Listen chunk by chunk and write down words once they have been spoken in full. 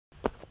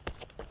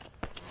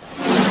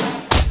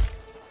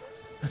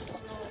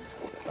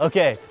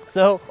Okay,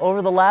 so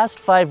over the last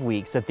 5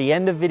 weeks, at the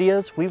end of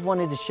videos, we've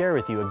wanted to share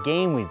with you a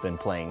game we've been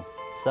playing.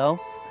 So,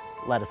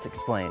 let us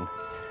explain.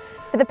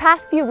 For the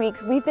past few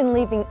weeks, we've been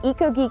leaving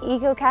EcoGeek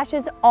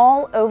eco-caches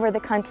all over the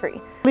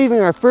country. Leaving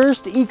our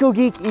first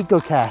EcoGeek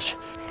eco-cache.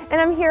 And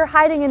I'm here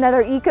hiding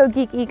another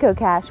EcoGeek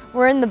eco-cache.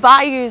 We're in the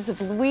bayous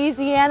of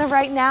Louisiana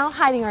right now,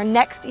 hiding our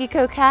next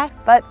eco-cache.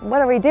 But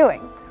what are we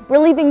doing? We're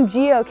leaving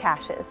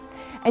geocaches.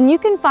 And you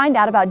can find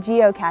out about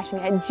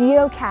geocaching at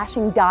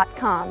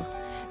geocaching.com.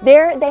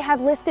 There they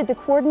have listed the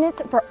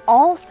coordinates for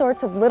all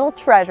sorts of little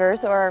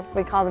treasures, or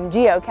we call them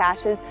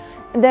geocaches,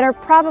 that are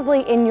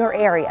probably in your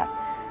area.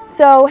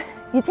 So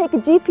you take a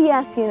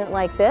GPS unit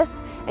like this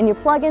and you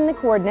plug in the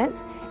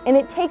coordinates, and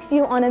it takes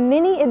you on a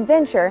mini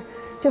adventure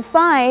to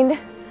find,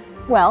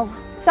 well,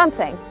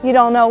 something. You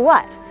don't know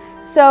what.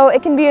 So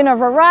it can be in a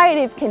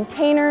variety of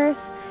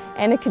containers,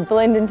 and it could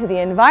blend into the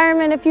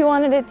environment if you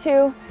wanted it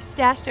to.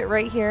 Stashed it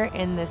right here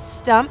in this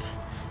stump.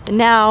 And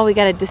now we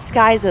got to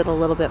disguise it a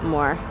little bit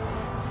more.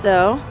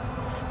 So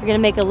we're going to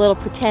make a little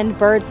pretend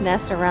bird's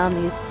nest around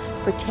these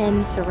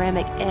pretend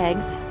ceramic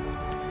eggs.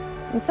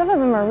 And some of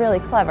them are really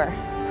clever.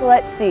 So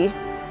let's see.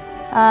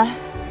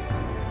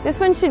 This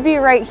one should be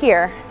right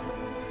here.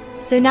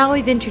 So now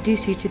we've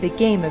introduced you to the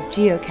game of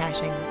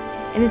geocaching,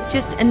 and it's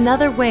just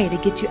another way to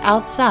get you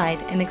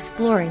outside and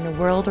exploring the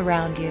world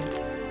around you.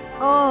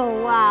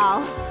 Oh,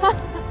 wow.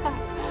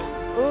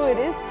 Ooh, it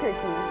is tricky.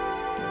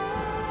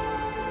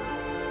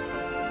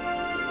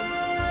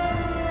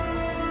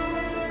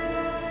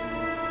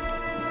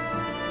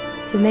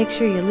 So make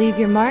sure you leave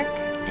your mark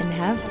and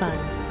have fun.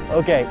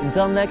 Okay,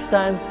 until next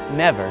time,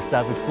 never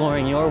stop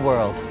exploring your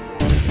world.